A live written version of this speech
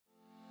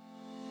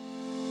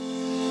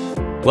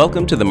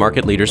Welcome to the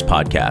Market Leaders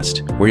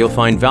Podcast, where you'll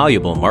find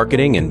valuable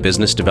marketing and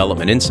business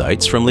development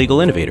insights from legal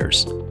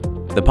innovators.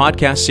 The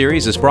podcast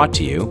series is brought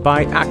to you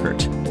by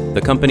Ackert, the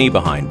company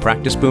behind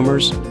Practice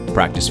Boomers,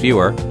 Practice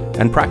Viewer,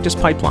 and Practice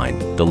Pipeline,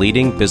 the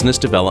leading business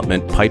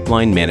development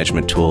pipeline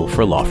management tool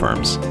for law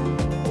firms.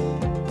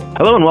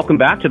 Hello and welcome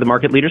back to the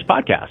Market Leaders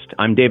Podcast.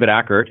 I'm David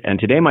Ackert, and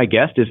today my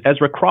guest is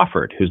Ezra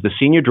Crawford, who's the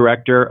Senior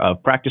Director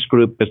of Practice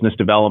Group Business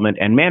Development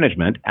and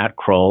Management at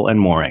Crowell &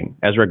 Moring.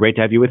 Ezra, great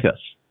to have you with us.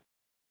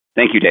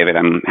 Thank you, David.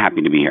 I'm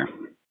happy to be here.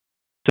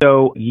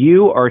 So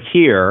you are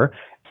here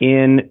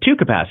in two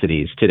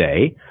capacities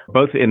today,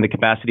 both in the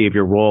capacity of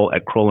your role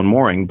at Crowell &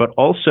 Moring, but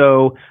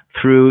also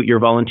through your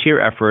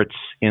volunteer efforts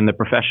in the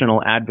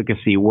Professional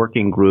Advocacy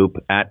Working Group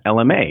at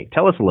LMA.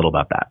 Tell us a little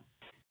about that.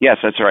 Yes,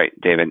 that's right,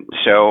 David.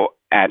 So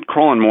at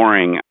Crowell &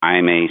 Moring,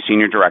 I'm a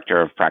Senior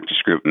Director of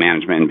Practice Group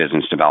Management and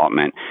Business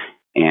Development.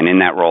 And in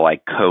that role, I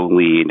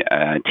co-lead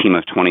a team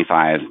of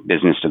 25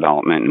 business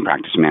development and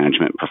practice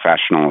management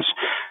professionals,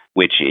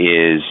 which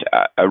is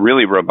a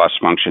really robust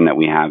function that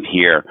we have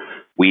here.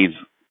 We've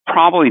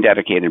probably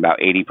dedicated about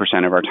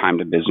 80% of our time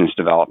to business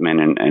development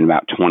and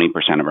about 20%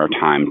 of our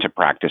time to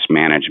practice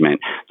management.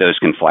 Those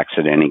can flex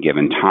at any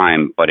given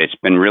time, but it's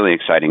been really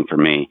exciting for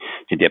me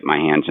to dip my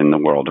hands in the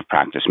world of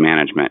practice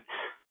management.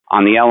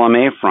 On the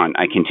LMA front,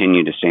 I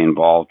continue to stay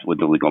involved with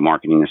the Legal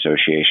Marketing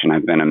Association.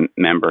 I've been a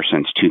member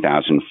since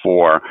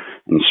 2004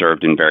 and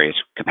served in various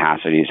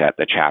capacities at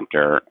the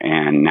chapter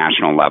and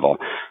national level.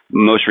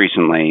 Most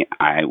recently,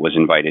 I was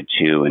invited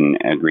to and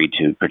agreed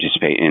to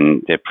participate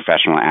in the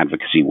Professional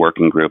Advocacy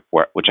Working Group,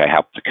 which I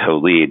helped to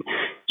co-lead.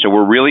 So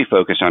we're really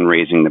focused on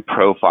raising the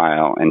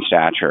profile and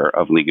stature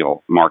of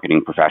legal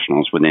marketing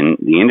professionals within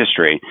the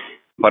industry,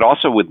 but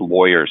also with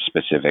lawyers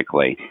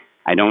specifically.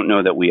 I don't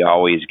know that we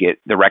always get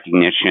the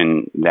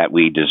recognition that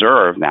we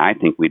deserve, that I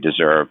think we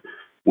deserve,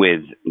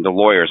 with the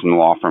lawyers and the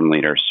law firm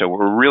leaders. So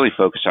we're really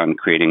focused on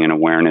creating an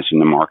awareness in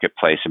the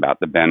marketplace about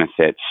the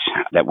benefits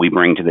that we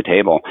bring to the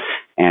table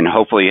and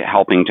hopefully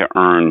helping to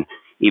earn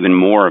even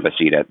more of a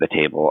seat at the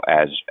table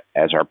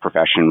as our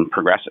profession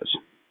progresses.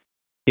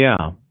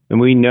 Yeah. And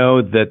we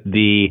know that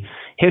the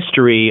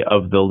history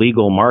of the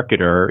legal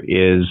marketer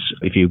is,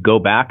 if you go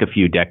back a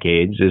few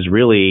decades, is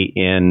really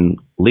in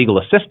legal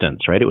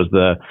assistants, right? It was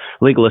the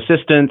legal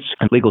assistants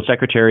and legal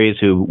secretaries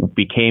who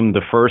became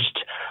the first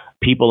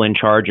people in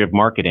charge of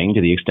marketing,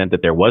 to the extent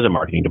that there was a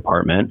marketing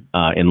department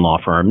in law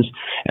firms.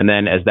 And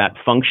then as that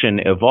function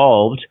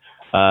evolved,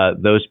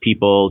 those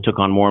people took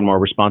on more and more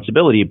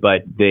responsibility,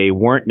 but they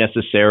weren't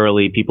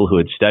necessarily people who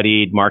had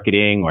studied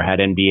marketing or had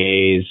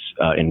MBAs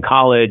in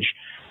college.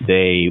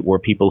 They were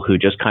people who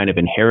just kind of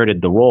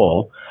inherited the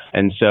role.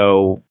 And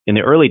so in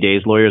the early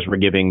days, lawyers were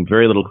giving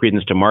very little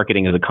credence to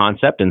marketing as a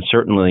concept, and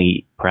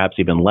certainly perhaps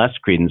even less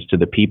credence to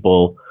the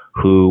people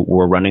who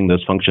were running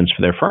those functions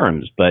for their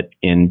firms. But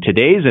in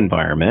today's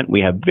environment,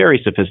 we have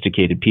very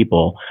sophisticated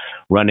people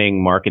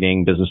running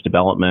marketing, business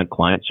development,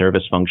 client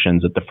service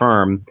functions at the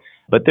firm.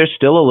 But there's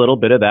still a little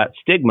bit of that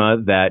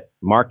stigma that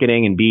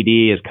marketing and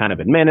BD is kind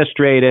of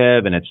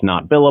administrative and it's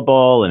not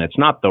billable and it's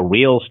not the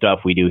real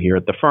stuff we do here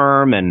at the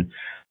firm. And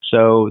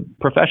so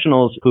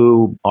professionals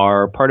who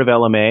are part of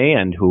LMA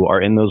and who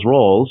are in those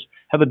roles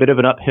have a bit of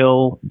an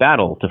uphill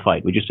battle to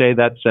fight. Would you say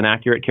that's an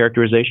accurate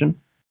characterization?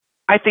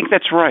 I think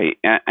that's right.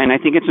 And I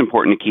think it's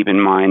important to keep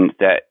in mind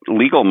that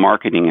legal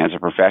marketing as a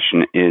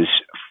profession is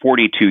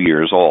 42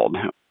 years old.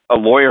 A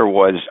lawyer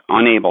was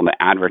unable to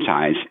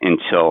advertise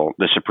until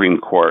the Supreme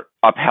Court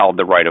upheld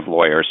the right of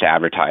lawyers to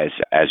advertise,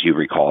 as you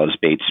recall, as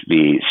Bates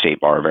v. State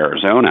Bar of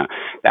Arizona.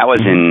 That was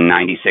in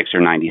 96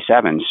 or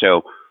 97.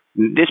 So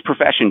this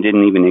profession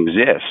didn't even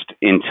exist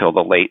until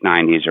the late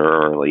 90s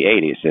or early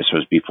 80s. This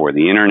was before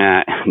the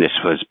internet. This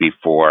was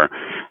before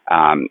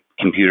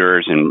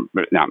computers, and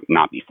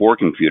not before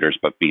computers,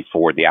 but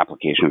before the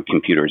application of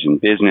computers in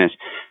business.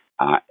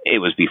 It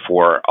was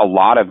before a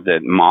lot of the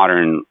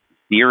modern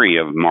theory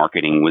of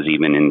marketing was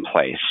even in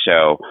place.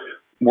 So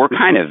we're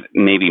kind of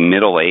maybe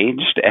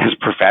middle-aged as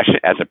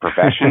a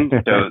profession.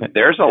 So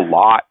there's a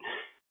lot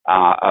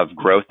of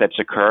growth that's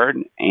occurred,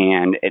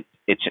 and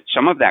it's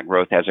some of that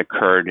growth has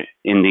occurred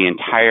in the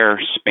entire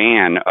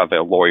span of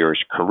a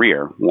lawyer's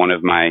career. One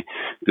of my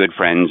good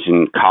friends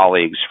and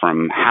colleagues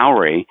from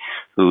Howrey,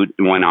 who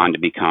went on to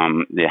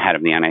become the head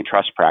of the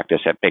antitrust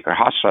practice at Baker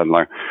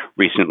Hostetler,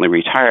 recently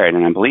retired,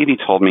 and I believe he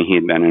told me he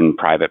had been in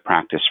private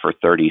practice for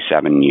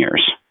 37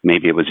 years.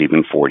 Maybe it was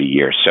even 40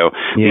 years. So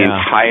the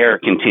entire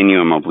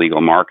continuum of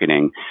legal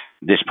marketing,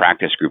 this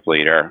practice group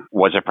leader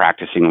was a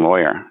practicing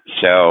lawyer.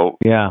 So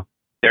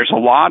there's a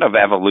lot of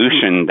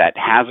evolution that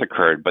has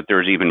occurred, but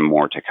there's even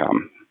more to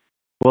come.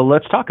 Well,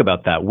 let's talk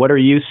about that. What are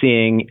you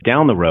seeing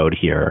down the road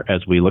here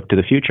as we look to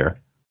the future?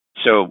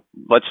 So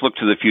let's look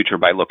to the future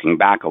by looking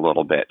back a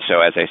little bit.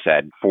 So as I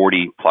said,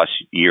 40 plus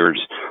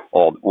years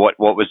old. What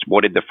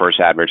did the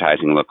first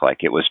advertising look like?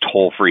 It was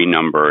toll-free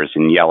numbers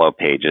and yellow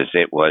pages.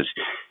 It was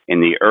in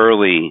the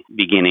early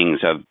beginnings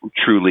of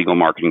true legal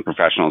marketing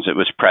professionals, it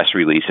was press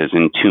releases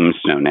and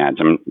tombstone ads.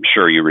 I'm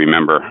sure you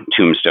remember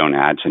tombstone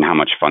ads and how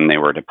much fun they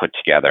were to put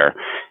together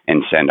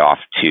and send off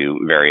to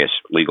various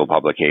legal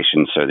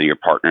publications so that your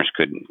partners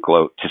could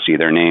gloat to see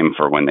their name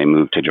for when they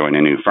moved to join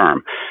a new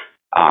firm.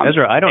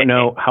 Ezra, I don't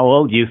know how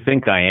old you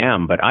think I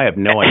am, but I have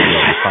no idea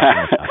what you're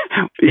talking about.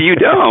 You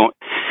don't.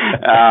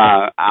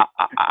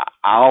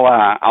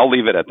 I'll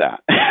leave it at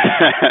that.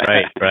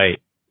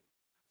 Right.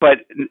 But,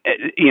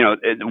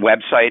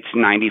 websites,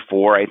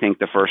 94, I think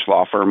the first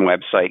law firm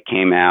website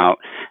came out.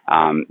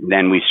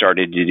 Then we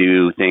started to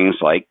do things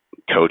like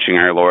coaching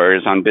our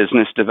lawyers on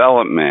business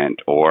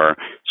development or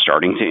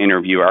starting to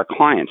interview our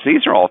clients.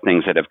 These are all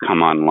things that have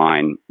come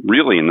online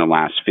really in the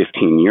last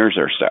 15 years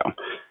or so,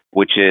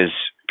 which is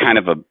kind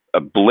of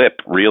a blip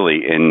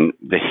really in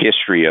the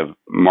history of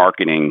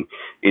marketing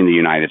in the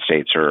United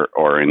States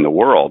or in the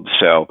world.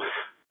 So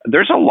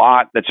there's a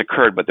lot that's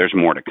occurred, but there's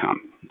more to come.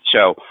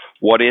 So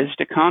what is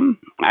to come?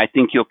 I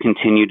think you'll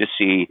continue to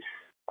see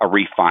a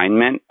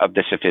refinement of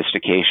the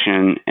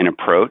sophistication and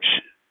approach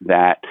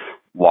that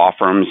law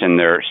firms and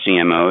their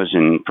CMOs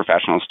and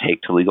professionals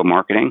take to legal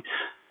marketing,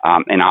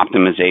 an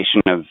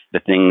optimization of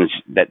the things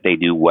that they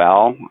do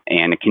well,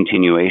 and a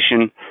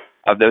continuation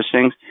of those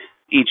things.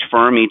 Each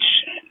firm, each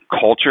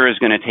culture is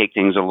going to take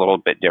things a little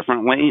bit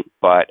differently,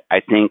 but I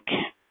think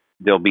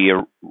there'll be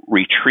a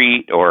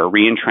retreat or a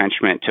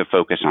re-entrenchment to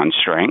focus on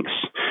strengths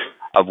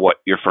of what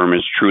your firm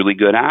is truly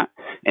good at,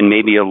 and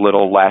maybe a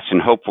little less, and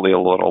hopefully a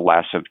little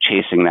less, of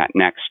chasing that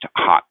next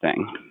hot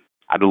thing.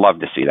 I'd love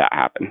to see that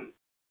happen.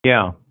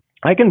 Yeah.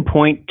 I can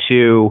point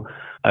to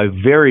a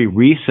very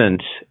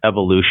recent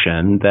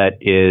evolution that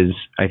is,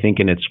 I think,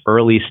 in its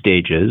early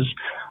stages,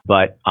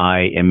 but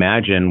I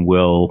imagine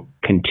will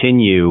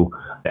continue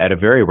at a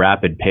very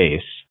rapid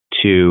pace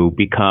to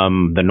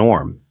become the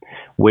norm,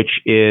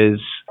 which is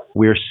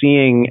we're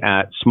seeing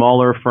at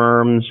smaller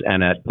firms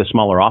and at the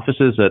smaller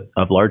offices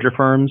of larger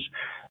firms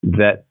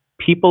that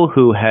people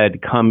who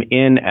had come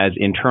in as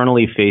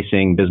internally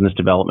facing business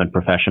development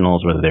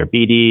professionals, whether they're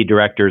BD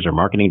directors or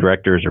marketing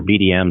directors or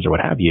BDMs or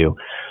what have you,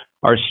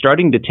 are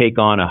starting to take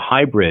on a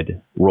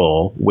hybrid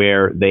role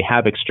where they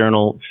have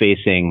external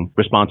facing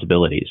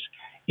responsibilities.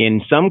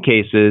 In some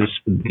cases,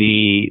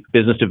 the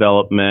business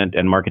development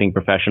and marketing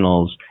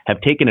professionals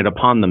have taken it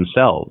upon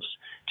themselves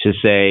to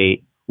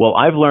say, well,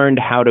 I've learned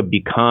how to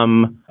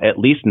become at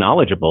least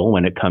knowledgeable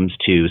when it comes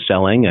to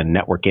selling and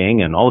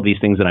networking and all of these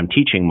things that I'm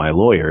teaching my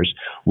lawyers.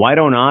 Why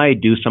don't I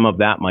do some of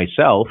that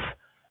myself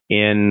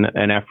in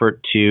an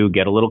effort to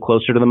get a little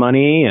closer to the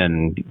money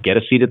and get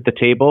a seat at the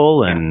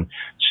table and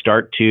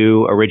start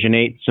to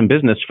originate some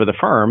business for the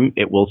firm?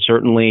 It will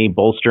certainly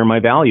bolster my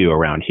value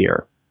around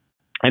here.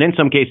 And in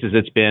some cases,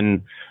 it's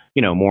been,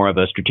 more of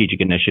a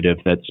strategic initiative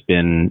that's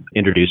been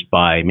introduced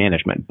by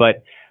management.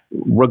 But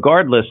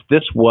regardless,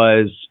 this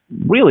was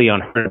really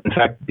unheard. In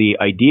fact, the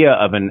idea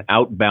of an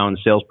outbound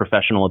sales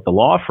professional at the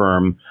law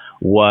firm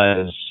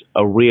was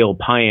a real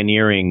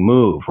pioneering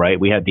move, right?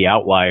 We had the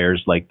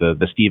outliers like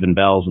the Stephen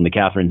Bells and the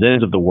Catherine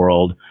Zinns of the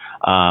world,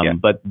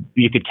 but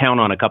you could count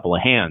on a couple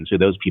of hands who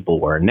those people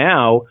were.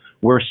 Now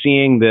we're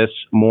seeing this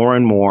more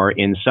and more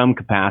in some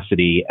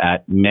capacity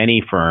at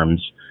many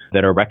firms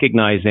that are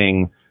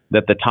recognizing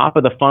that the top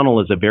of the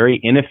funnel is a very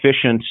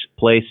inefficient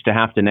place to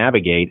have to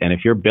navigate. And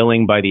if you're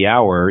billing by the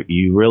hour,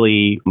 you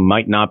really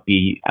might not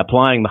be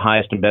applying the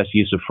highest and best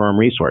use of firm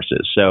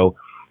resources. So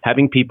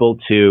having people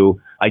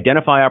to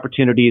identify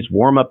opportunities,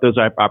 warm up those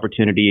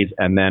opportunities,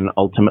 and then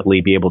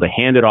ultimately be able to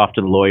hand it off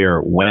to the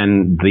lawyer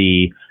when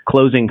the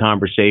closing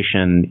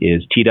conversation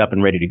is teed up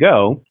and ready to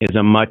go is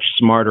a much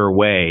smarter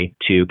way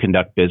to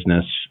conduct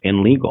business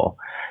in legal.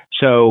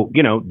 So,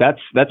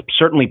 that's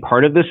certainly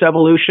part of this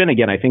evolution.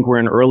 Again, I think we're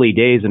in early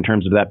days in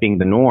terms of that being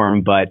the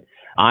norm, but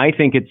I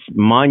think it's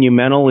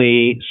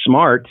monumentally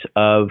smart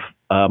of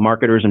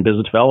marketers and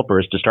business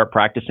developers to start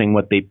practicing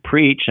what they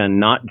preach and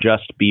not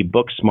just be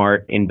book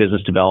smart in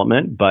business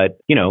development, but,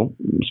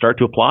 start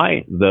to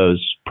apply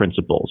those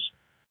principles.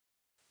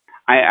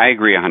 I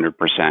agree 100%.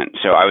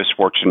 So I was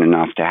fortunate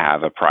enough to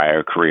have a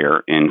prior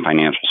career in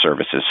financial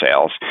services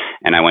sales,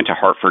 and I went to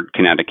Hartford,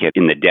 Connecticut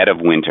in the dead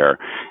of winter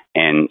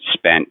and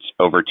spent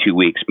over 2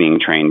 weeks being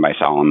trained by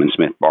Solomon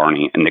Smith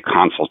Barney in the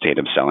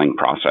consultative selling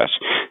process.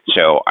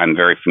 So I'm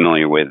very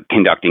familiar with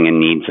conducting a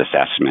needs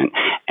assessment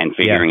and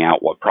figuring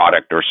out what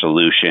product or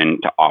solution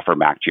to offer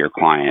back to your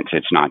clients.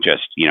 It's not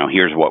just,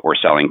 here's what we're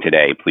selling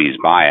today, please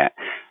buy it.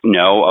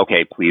 No,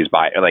 okay, please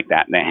buy it, like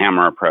that, the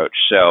hammer approach.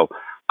 So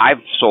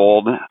I've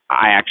sold.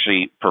 I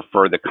actually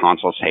prefer the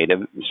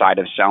consultative side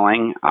of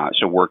selling,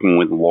 so working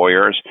with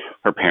lawyers,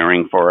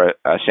 preparing for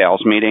a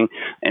sales meeting.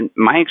 And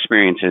my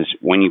experience is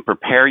when you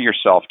prepare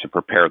yourself to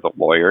prepare the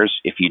lawyers,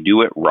 if you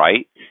do it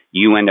right,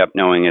 you end up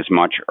knowing as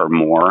much or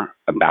more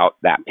about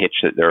that pitch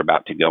that they're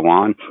about to go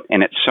on.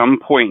 And at some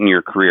point in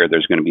your career,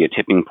 there's going to be a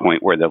tipping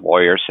point where the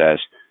lawyer says,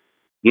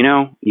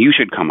 you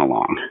should come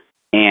along.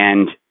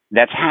 And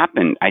that's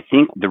happened. I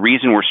think the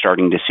reason we're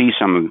starting to see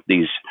some of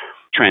these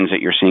trends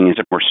that you're seeing is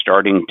that we're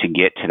starting to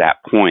get to that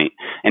point,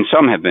 and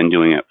some have been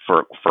doing it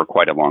for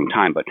quite a long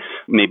time, but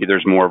maybe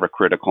there's more of a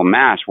critical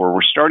mass where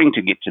we're starting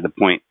to get to the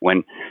point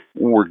when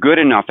we're good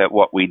enough at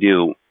what we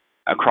do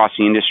across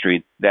the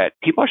industry that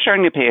people are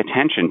starting to pay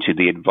attention to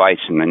the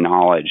advice and the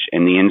knowledge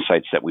and the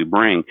insights that we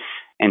bring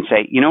and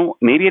say,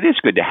 maybe it is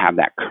good to have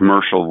that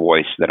commercial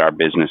voice that our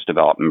business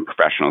development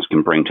professionals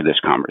can bring to this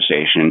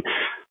conversation.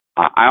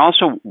 I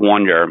also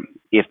wonder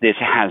if this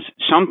has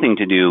something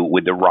to do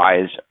with the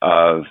rise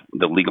of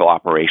the legal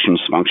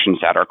operations functions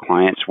at our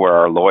clients, where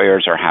our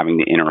lawyers are having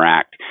to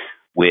interact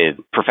with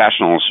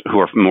professionals who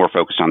are more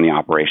focused on the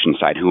operations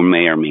side, who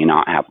may or may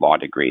not have law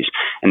degrees.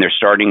 And they're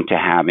starting to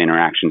have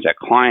interactions at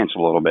clients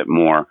a little bit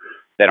more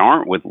that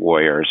aren't with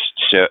lawyers.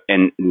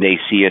 And they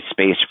see a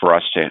space for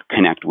us to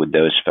connect with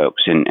those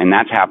folks. And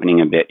that's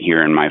happening a bit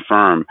here in my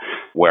firm,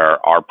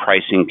 where our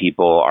pricing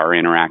people are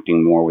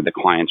interacting more with the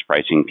client's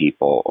pricing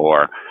people,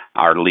 or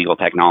our legal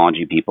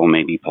technology people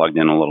may be plugged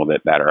in a little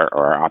bit better,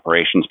 or our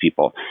operations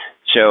people.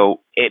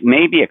 So it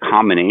may be a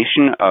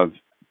combination of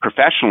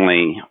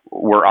professionally,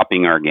 we're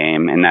upping our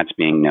game, and that's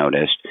being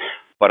noticed.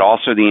 But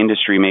also the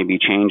industry may be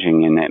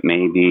changing, and it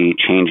may be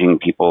changing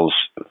people's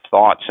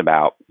thoughts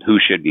about who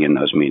should be in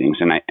those meetings.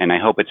 And I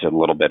hope it's a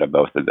little bit of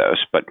both of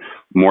those, but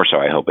more so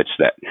I hope it's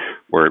that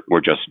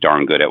we're just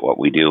darn good at what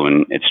we do,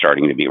 and it's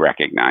starting to be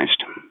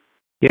recognized.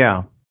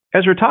 Yeah.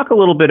 Ezra, talk a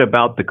little bit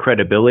about the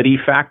credibility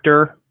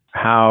factor,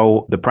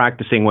 how the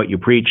practicing what you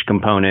preach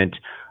component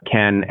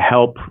can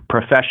help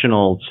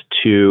professionals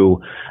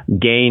to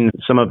gain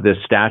some of this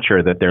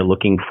stature that they're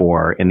looking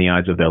for in the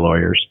eyes of their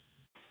lawyers.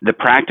 The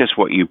practice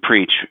what you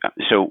preach.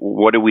 So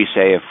what do we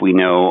say if we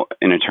know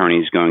an attorney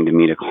is going to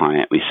meet a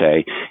client? We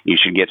say you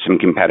should get some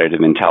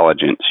competitive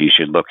intelligence. You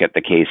should look at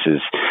the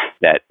cases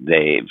that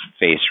they've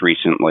faced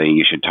recently.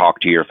 You should talk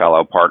to your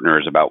fellow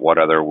partners about what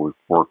other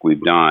work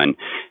we've done.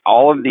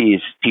 All of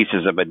these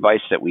pieces of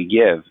advice that we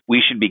give,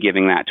 we should be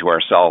giving that to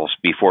ourselves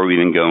before we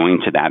even go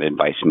into that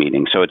advice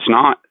meeting. So it's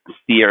not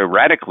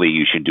theoretically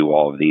you should do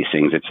all of these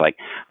things. It's like,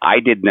 I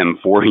did them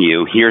for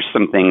you. Here's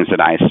some things that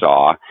I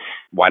saw.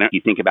 Why don't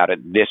you think about it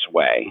this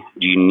way?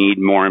 Do you need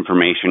more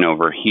information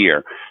over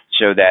here?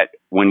 So that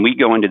when we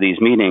go into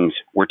these meetings,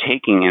 we're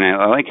taking, and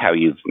I like how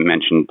you've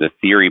mentioned the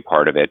theory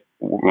part of it,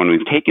 when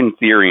we've taken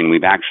theory and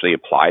we've actually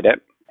applied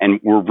it, and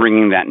we're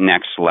bringing that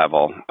next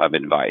level of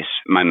advice.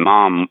 My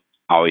mom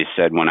always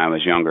said when I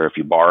was younger, if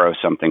you borrow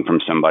something from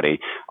somebody,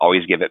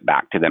 always give it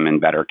back to them in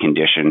better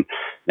condition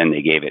than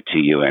they gave it to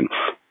you in.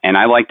 And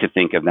I like to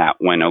think of that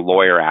when a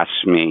lawyer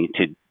asks me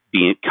to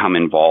become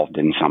involved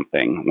in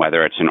something,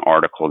 whether it's an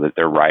article that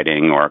they're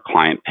writing or a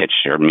client pitch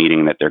or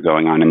meeting that they're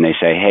going on, and they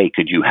say, hey,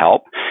 could you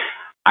help?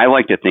 I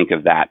like to think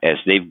of that as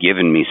they've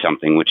given me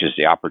something, which is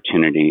the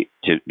opportunity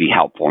to be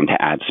helpful and to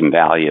add some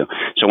value.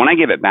 So when I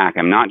give it back,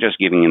 I'm not just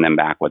giving them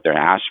back what they're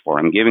asked for.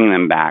 I'm giving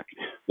them back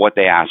what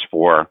they asked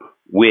for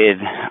with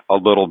a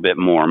little bit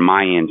more,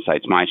 my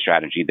insights, my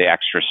strategy, the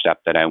extra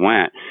step that I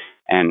went.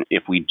 And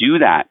if we do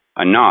that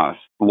enough,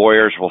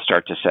 lawyers will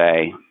start to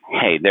say,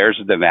 hey, there's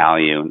the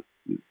value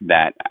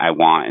that I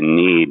want and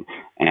need,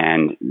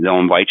 and they'll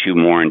invite you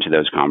more into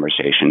those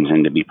conversations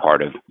and to be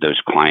part of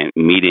those client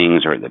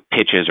meetings or the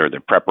pitches or the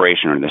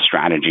preparation or the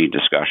strategy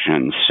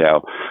discussions.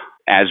 So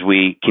as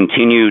we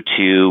continue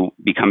to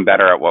become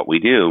better at what we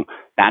do,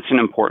 that's an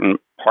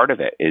important part of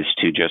it, is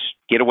to just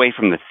get away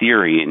from the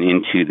theory and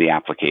into the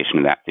application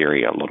of that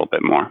theory a little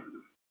bit more.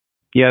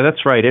 Yeah,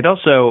 that's right. It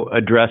also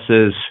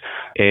addresses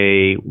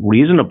a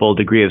reasonable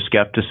degree of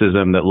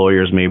skepticism that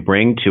lawyers may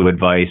bring to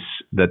advice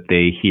that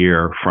they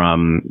hear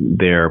from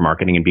their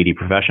marketing and BD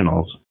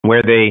professionals,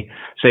 where they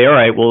say, all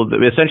right, well,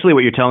 essentially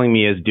what you're telling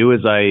me is do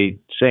as I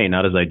say,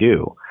 not as I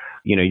do.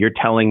 You're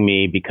telling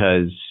me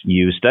because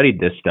you studied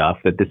this stuff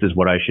that this is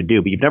what I should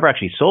do, but you've never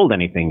actually sold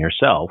anything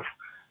yourself.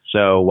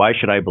 So why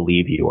should I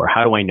believe you? Or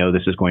how do I know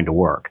this is going to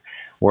work?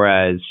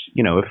 Whereas,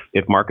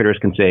 if marketers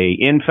can say,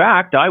 in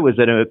fact, I was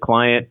at a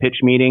client pitch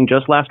meeting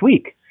just last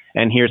week,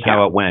 and here's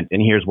how it went,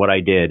 and here's what I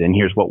did, and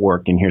here's what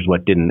worked, and here's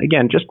what didn't.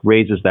 Again, just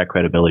raises that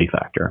credibility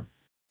factor.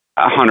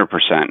 100%.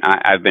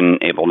 I've been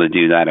able to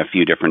do that a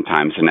few different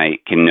times, and I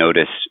can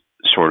notice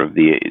sort of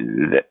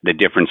the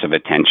difference of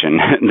attention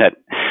that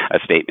a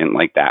statement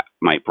like that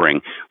might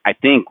bring. I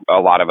think a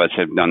lot of us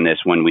have done this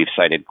when we've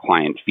cited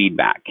client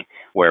feedback,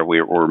 where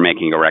we're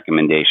making a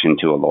recommendation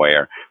to a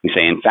lawyer. We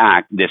say, in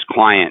fact, this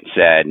client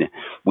said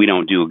we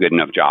don't do a good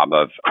enough job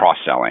of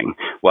cross-selling.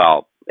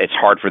 Well, it's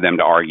hard for them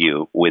to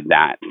argue with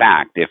that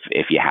fact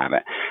if you have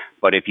it.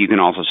 But if you can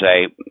also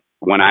say,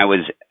 when I was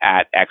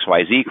at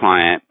XYZ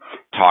client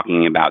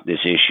talking about this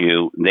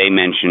issue, they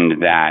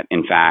mentioned that,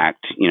 in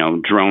fact,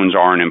 drones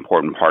are an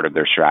important part of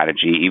their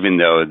strategy. Even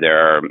though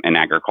they're an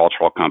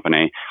agricultural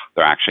company,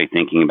 they're actually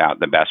thinking about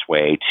the best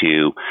way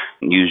to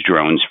use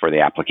drones for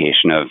the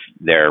application of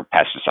their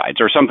pesticides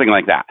or something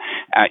like that.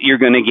 You're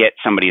going to get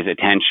somebody's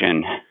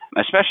attention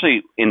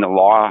especially in the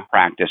law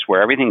practice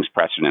where everything's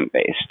precedent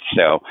based.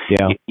 So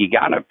Yeah. you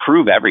got to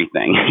prove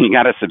everything. You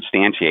got to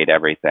substantiate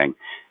everything.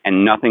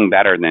 And nothing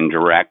better than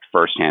direct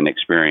firsthand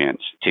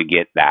experience to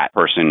get that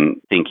person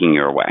thinking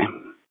your way.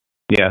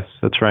 Yes,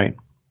 that's right.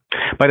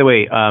 By the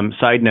way,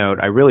 side note,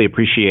 I really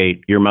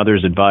appreciate your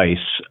mother's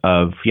advice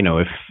of,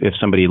 if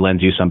somebody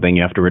lends you something,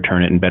 you have to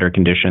return it in better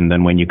condition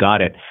than when you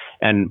got it.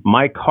 And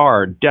my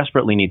car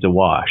desperately needs a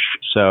wash.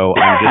 So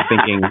I'm just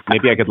thinking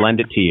maybe I could lend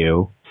it to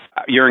you.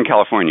 You're in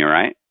California,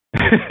 right?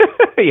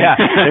 Yeah,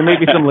 there may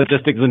be some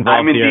logistics involved.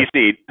 I'm in here.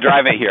 DC.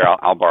 Drive it here.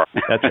 I'll borrow.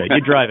 That's right.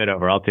 You drive it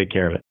over. I'll take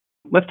care of it.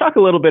 Let's talk a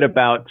little bit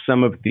about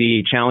some of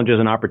the challenges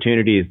and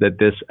opportunities that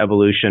this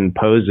evolution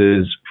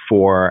poses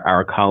for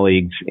our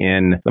colleagues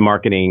in the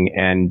marketing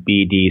and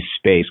BD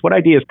space. What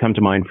ideas come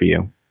to mind for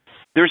you?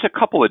 There's a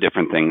couple of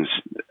different things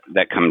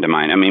that come to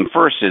mind. I mean,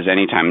 first is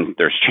anytime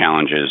there's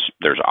challenges,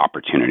 there's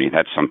opportunity.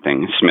 That's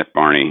something Smith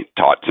Barney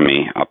taught to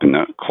me up in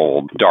the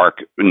cold, dark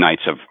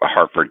nights of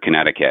Hartford,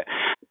 Connecticut.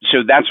 So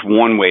that's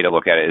one way to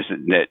look at it, is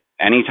that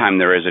anytime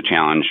there is a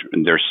challenge,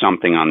 there's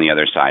something on the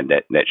other side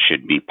that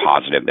should be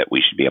positive, that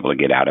we should be able to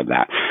get out of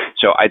that.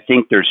 So I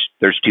think there's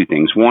two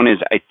things. One is,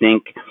 I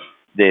think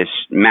this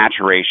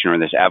maturation or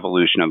this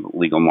evolution of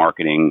legal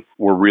marketing,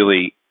 we're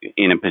really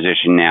in a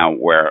position now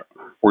where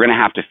we're going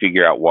to have to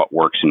figure out what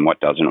works and what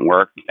doesn't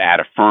work at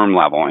a firm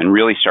level and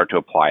really start to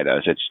apply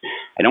those.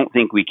 I don't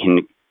think we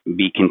can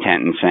be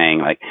content in saying,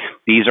 like,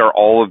 these are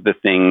all of the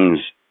things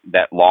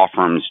that law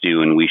firms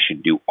do and we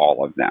should do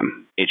all of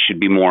them. It should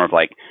be more of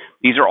like,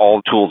 these are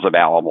all tools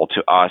available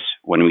to us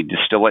when we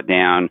distill it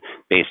down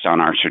based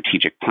on our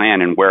strategic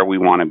plan and where we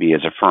want to be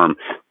as a firm.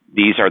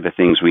 These are the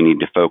things we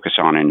need to focus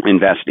on and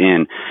invest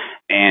in,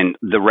 and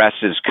the rest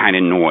is kind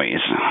of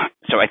noise.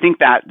 So I think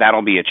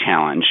that'll be a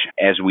challenge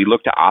as we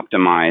look to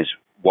optimize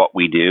what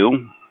we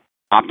do.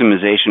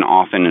 Optimization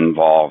often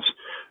involves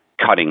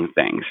cutting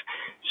things.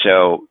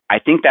 So I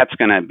think that's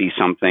going to be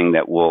something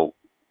that will,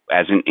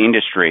 as an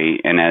industry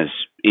and as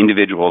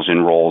individuals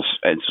in roles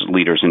as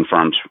leaders in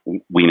firms,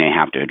 we may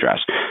have to address.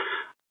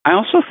 I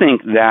also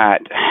think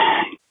that,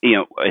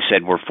 I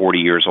said we're 40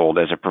 years old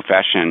as a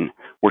profession.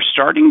 We're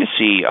starting to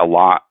see a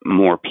lot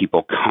more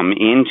people come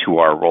into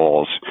our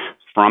roles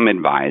from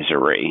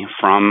advisory,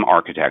 from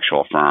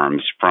architectural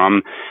firms,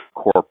 from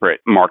corporate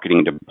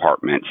marketing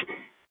departments.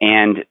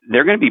 And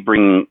they're going to be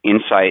bringing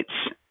insights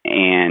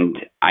and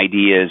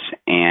ideas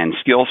and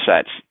skill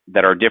sets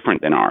that are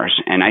different than ours.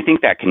 And I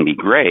think that can be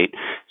great.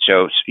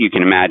 So you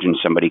can imagine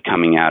somebody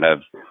coming out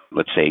of,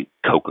 let's say,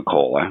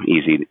 Coca-Cola,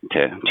 easy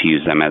to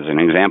use them as an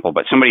example,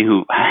 but somebody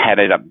who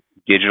headed up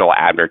digital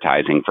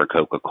advertising for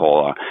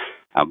Coca-Cola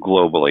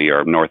globally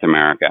or North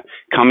America,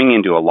 coming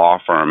into a law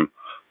firm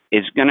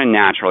is going to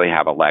naturally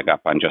have a leg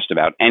up on just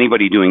about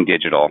anybody doing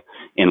digital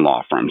in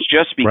law firms,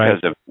 just because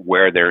of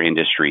where their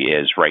industry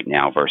is right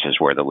now versus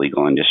where the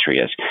legal industry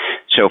is.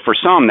 So for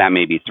some, that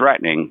may be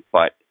threatening,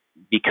 but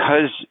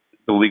because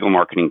the legal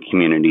marketing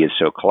community is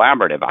so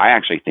collaborative, I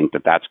actually think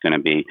that that's going to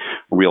be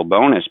a real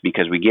bonus,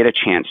 because we get a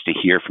chance to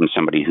hear from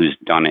somebody who's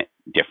done it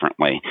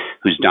differently,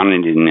 who's done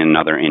it in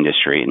another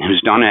industry, and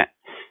who's done it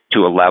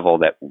to a level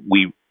that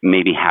we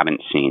maybe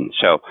haven't seen.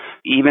 So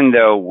even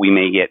though we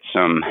may get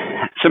some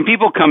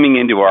people coming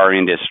into our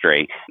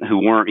industry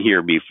who weren't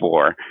here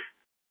before,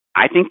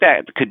 I think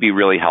that could be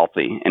really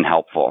healthy and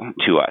helpful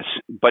to us.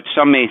 But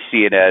some may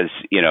see it as,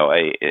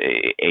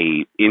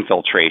 a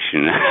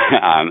infiltration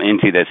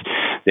into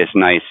this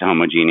nice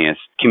homogeneous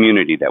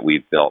community that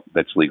we've built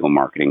that's legal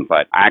marketing.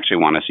 But I actually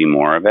want to see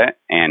more of it.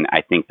 And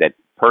I think that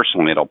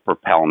personally, it'll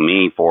propel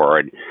me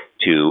forward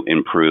to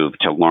improve,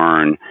 to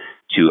learn,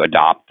 to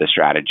adopt the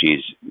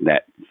strategies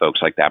that folks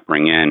like that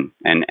bring in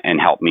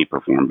and help me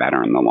perform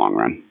better in the long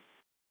run.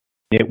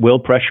 It will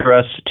pressure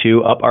us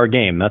to up our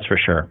game, that's for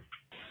sure.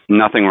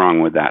 Nothing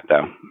wrong with that,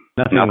 though.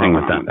 Nothing wrong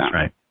with that. That's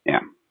right. Yeah.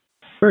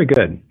 Very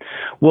good.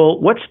 Well,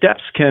 what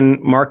steps can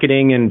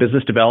marketing and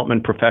business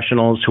development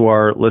professionals who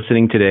are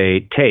listening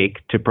today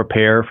take to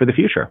prepare for the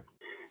future?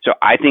 So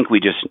I think we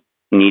just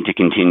need to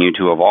continue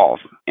to evolve.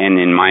 And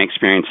in my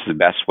experience, the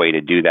best way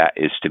to do that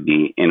is to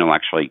be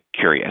intellectually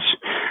curious.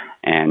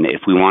 And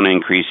if we want to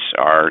increase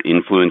our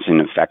influence and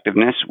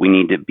effectiveness, we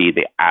need to be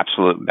the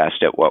absolute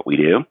best at what we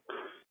do.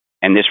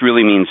 And this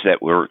really means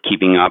that we're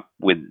keeping up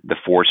with the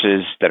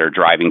forces that are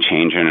driving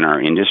change in our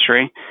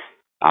industry,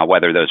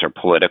 whether those are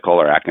political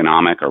or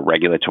economic or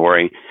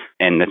regulatory,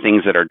 and the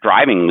things that are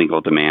driving legal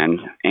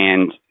demand.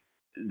 And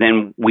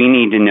then we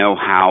need to know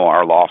how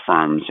our law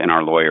firms and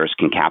our lawyers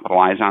can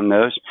capitalize on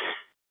those.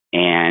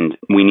 And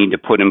we need to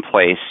put in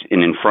place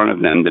and in front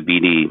of them the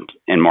BD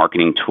and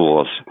marketing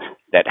tools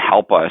that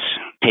help us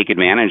take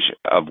advantage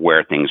of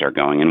where things are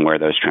going and where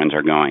those trends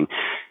are going.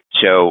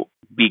 So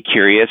be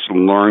curious,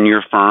 learn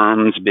your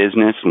firm's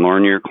business,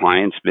 learn your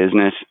client's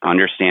business,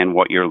 understand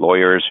what your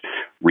lawyers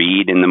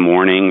read in the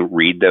morning,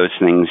 read those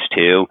things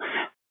too.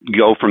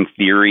 Go from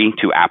theory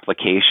to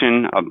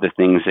application of the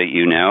things that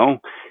you know,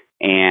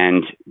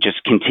 and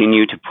just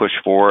continue to push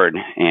forward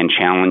and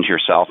challenge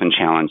yourself and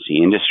challenge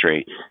the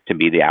industry to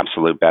be the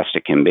absolute best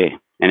it can be.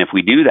 And if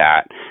we do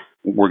that,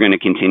 we're going to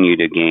continue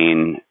to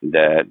gain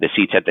the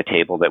seats at the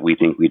table that we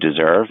think we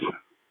deserve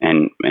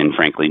and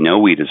frankly know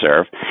we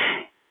deserve.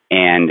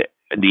 And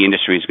the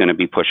industry is going to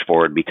be pushed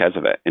forward because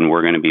of it. And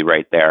we're going to be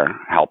right there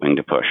helping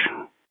to push.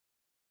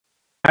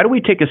 How do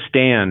we take a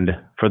stand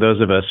for those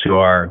of us who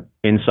are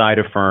inside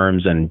of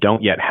firms and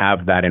don't yet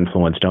have that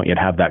influence, don't yet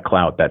have that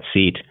clout, that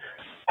seat?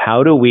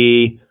 How do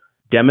we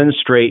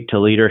demonstrate to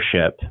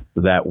leadership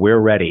that we're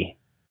ready?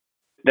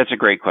 That's a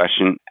great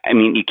question. I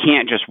mean, you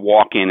can't just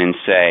walk in and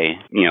say,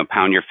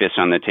 pound your fist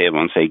on the table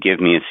and say, give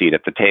me a seat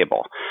at the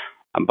table.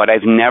 But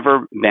I've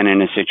never been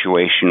in a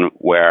situation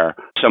where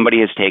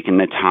somebody has taken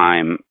the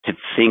time to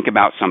think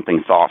about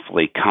something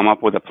thoughtfully, come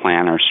up with a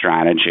plan or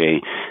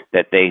strategy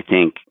that they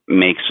think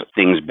makes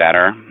things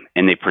better,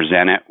 and they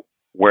present it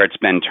where it's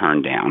been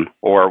turned down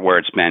or where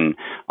it's been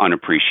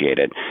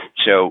unappreciated.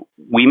 So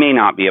we may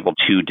not be able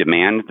to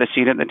demand the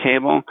seat at the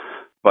table,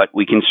 but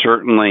we can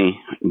certainly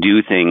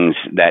do things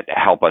that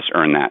help us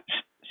earn that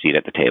seat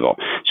at the table.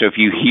 So if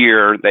you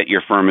hear that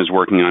your firm is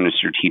working on a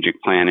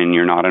strategic plan and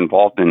you're not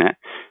involved in it,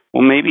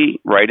 well, maybe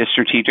write a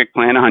strategic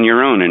plan on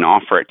your own and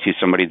offer it to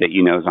somebody that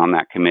you know is on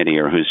that committee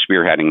or who's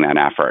spearheading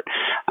that effort.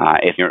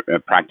 If you're a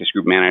practice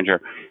group manager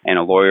and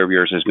a lawyer of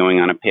yours is going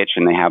on a pitch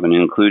and they haven't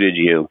included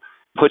you,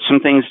 put some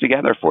things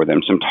together for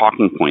them, some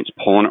talking points,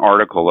 pull an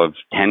article of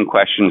 10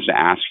 questions to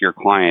ask your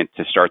client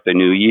to start the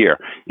new year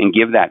and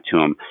give that to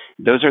them.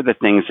 Those are the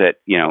things that,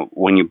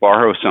 when you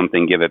borrow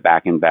something, give it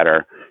back in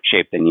better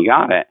shape than you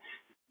got it.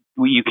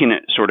 You can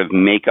sort of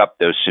make up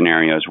those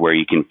scenarios where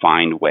you can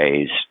find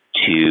ways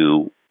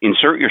to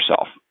insert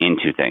yourself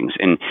into things.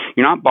 And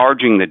you're not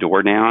barging the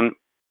door down,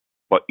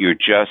 but you're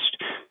just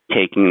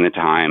taking the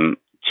time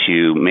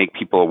to make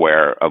people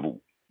aware of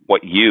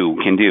what you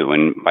can do.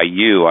 And by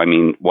you, I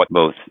mean what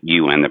both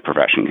you and the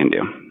profession can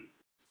do.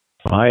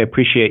 Well, I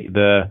appreciate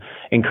the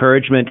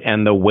encouragement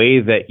and the way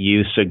that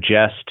you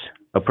suggest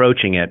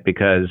approaching it,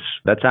 because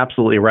that's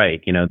absolutely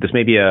right. This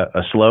may be a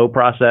slow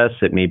process.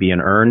 It may be an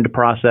earned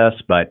process,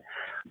 but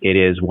it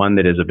is one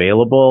that is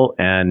available.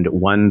 And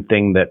one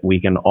thing that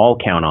we can all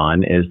count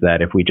on is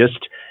that if we just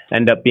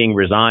end up being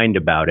resigned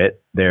about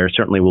it, there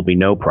certainly will be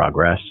no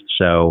progress.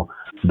 So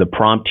the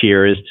prompt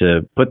here is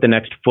to put the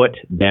next foot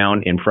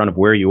down in front of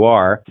where you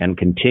are and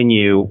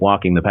continue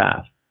walking the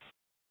path.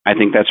 I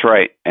think that's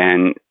right.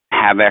 And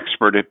have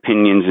expert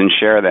opinions and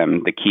share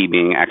them, the key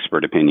being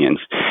expert opinions,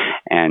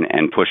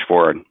 and push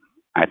forward.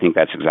 I think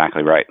that's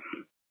exactly right.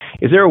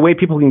 Is there a way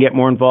people can get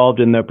more involved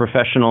in the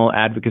professional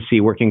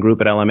advocacy working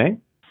group at LMA?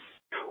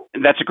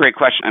 That's a great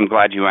question. I'm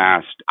glad you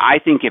asked. I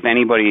think if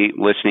anybody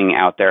listening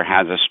out there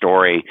has a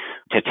story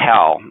to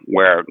tell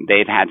where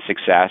they've had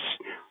success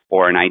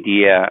or an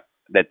idea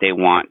that they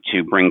want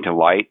to bring to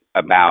light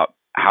about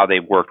how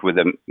they've worked with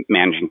a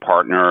managing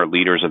partner or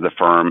leaders of the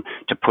firm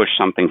to push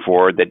something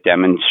forward that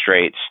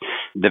demonstrates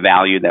the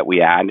value that we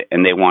add,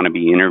 and they want to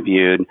be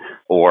interviewed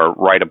or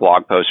write a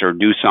blog post or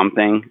do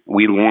something,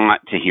 we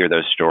want to hear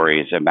those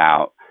stories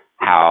about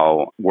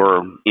how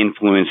we're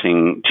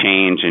influencing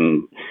change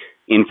and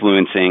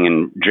influencing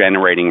and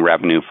generating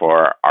revenue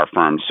for our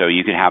firm. So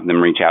you could have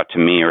them reach out to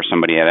me or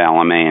somebody at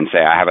LMA and say,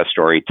 I have a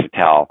story to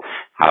tell.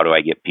 How do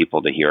I get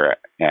people to hear it?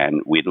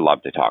 And we'd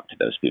love to talk to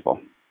those people.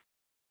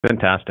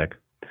 Fantastic.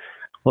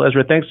 Well,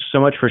 Ezra, thanks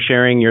so much for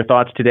sharing your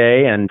thoughts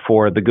today and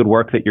for the good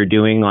work that you're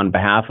doing on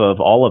behalf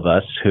of all of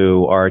us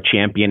who are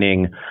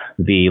championing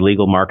the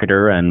legal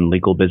marketer and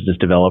legal business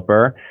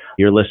developer.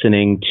 You're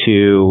listening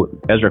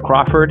to Ezra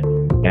Crawford,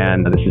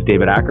 and this is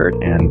David Ackert,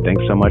 and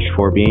thanks so much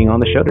for being on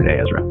the show today,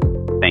 Ezra.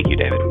 Thank you,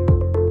 David.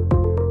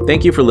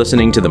 Thank you for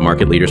listening to the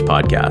Market Leaders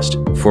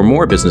Podcast. For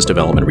more business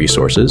development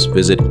resources,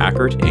 visit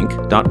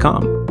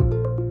ackertinc.com.